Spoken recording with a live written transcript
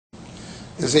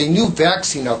There's a new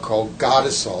vaccine now called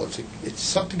Gardasil. It's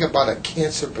something about a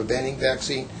cancer-preventing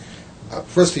vaccine.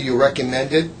 First, do you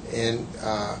recommend it? And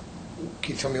can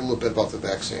you tell me a little bit about the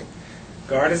vaccine?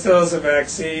 Gardasil is a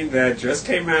vaccine that just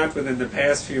came out within the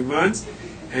past few months,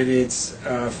 and it's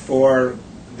for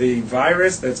the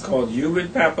virus that's called human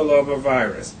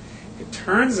papillomavirus. It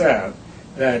turns out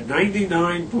that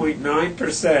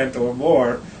 99.9% or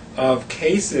more of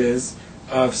cases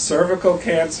of cervical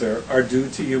cancer are due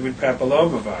to human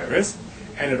papillomavirus,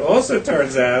 and it also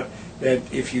turns out that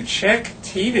if you check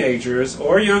teenagers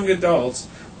or young adults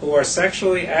who are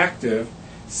sexually active,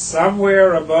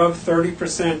 somewhere above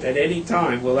 30% at any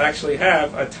time will actually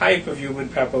have a type of human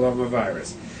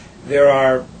papillomavirus. There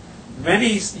are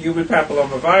many human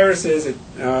papillomaviruses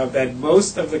that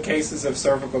most of the cases of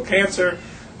cervical cancer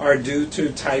are due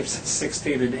to types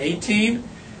 16 and 18.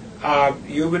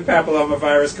 Human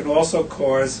papillomavirus can also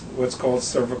cause what's called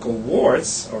cervical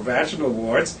warts or vaginal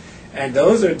warts, and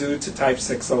those are due to type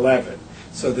 611.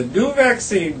 So the new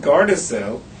vaccine,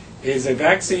 Gardasil, is a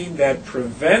vaccine that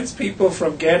prevents people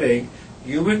from getting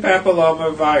human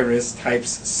papillomavirus types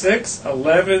 6,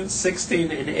 11,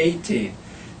 16, and 18.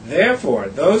 Therefore,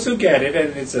 those who get it,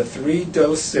 and it's a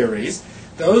 3-dose series,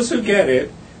 those who get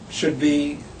it should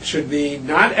be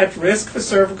not at risk for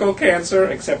cervical cancer,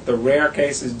 except the rare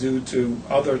cases due to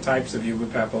other types of human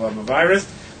papillomavirus,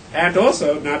 and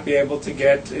also not be able to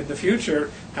get, in the future,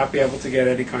 not be able to get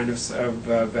any kind of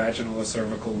vaginal or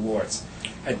cervical warts.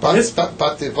 But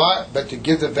to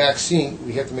give the vaccine,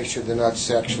 we have to make sure they're not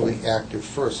sexually active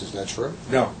first. Is that true?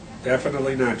 No,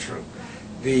 definitely not true.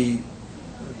 The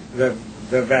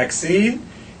vaccine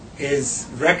is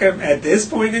at this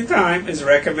point in time is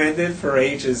recommended for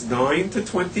ages 9 to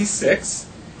 26.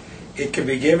 It can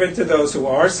be given to those who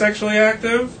are sexually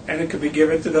active, and it can be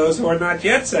given to those who are not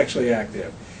yet sexually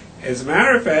active. As a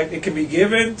matter of fact, it can be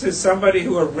given to somebody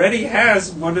who already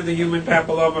has one of the human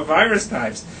papillomavirus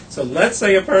types. So let's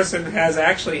say a person has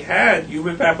actually had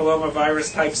human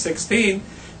papillomavirus type 16,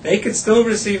 they can still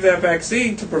receive that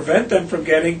vaccine to prevent them from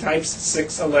getting types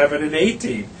 6, 11, and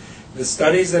 18. The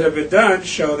studies that have been done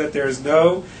show that there is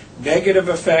no negative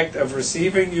effect of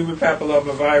receiving human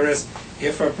papillomavirus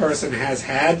if a person has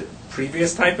had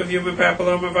previous type of human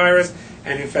papillomavirus,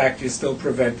 and in fact you're still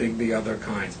preventing the other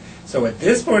kinds. So at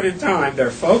this point in time,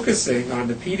 they're focusing on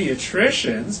the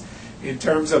pediatricians in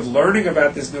terms of learning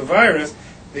about this new virus.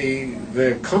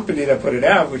 The company that put it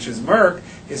out, which is Merck,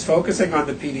 is focusing on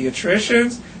the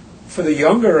pediatricians for the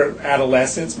younger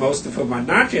adolescents, most of whom are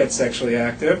not yet sexually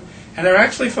active, and they're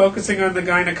actually focusing on the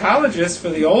gynecologists for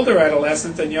the older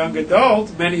adolescent and young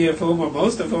adult, many of whom or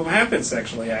most of whom have been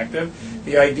sexually active.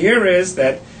 The idea is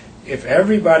that if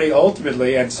everybody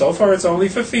ultimately, and so far it's only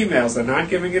for females, they're not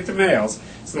giving it to males,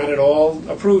 it's not at all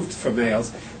approved for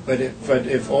males, but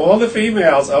if all the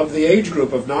females of the age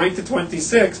group of 9 to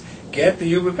 26 get the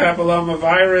human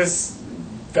papillomavirus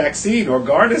vaccine or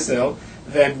Gardasil,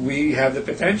 then we have the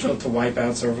potential to wipe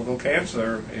out cervical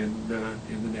cancer in the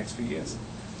next few years.